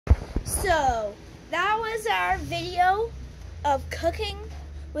is our video of cooking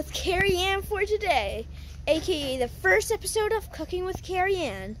with Carean for today, aka the first episode of Cooking with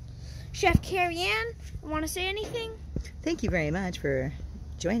Carean. Chef Carean, want to say anything? Thank you very much for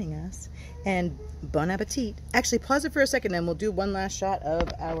joining us, and bon appetit. Actually, pause it for a second and we'll do one last shot of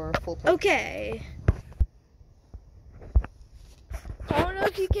our full plate. Okay. I don't know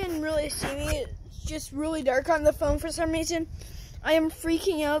if you can really see me. It's just really dark on the phone for some reason. I am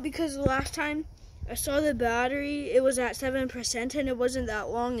freaking out because the last time I saw the battery, it was at 7% and it wasn't that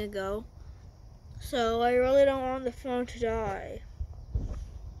long ago. So I really don't want the phone to die.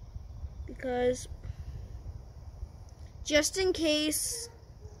 Because just in case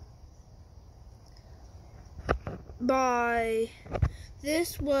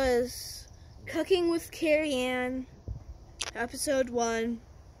this was Cooking with Carean, episode 1.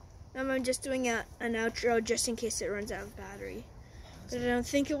 I'm just doing an outro just in case it runs out of battery. But I don't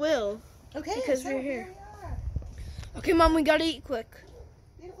think it will. Okay, because so we're here. We are. Okay, Mom, we gotta eat quick.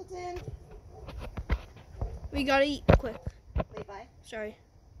 Beautiful tin. We gotta eat quick. Wait, bye. Sorry.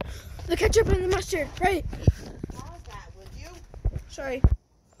 The ketchup and the mustard, right? Pause that, would you? Sorry.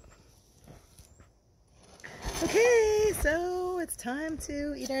 Okay, so it's time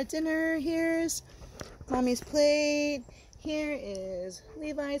to eat our dinner. Here's Mommy's plate. Here is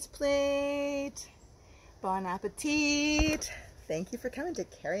Levi's plate. Bon appetit. Thank you for coming to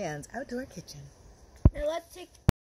Carean's Outdoor Kitchen. Now let's take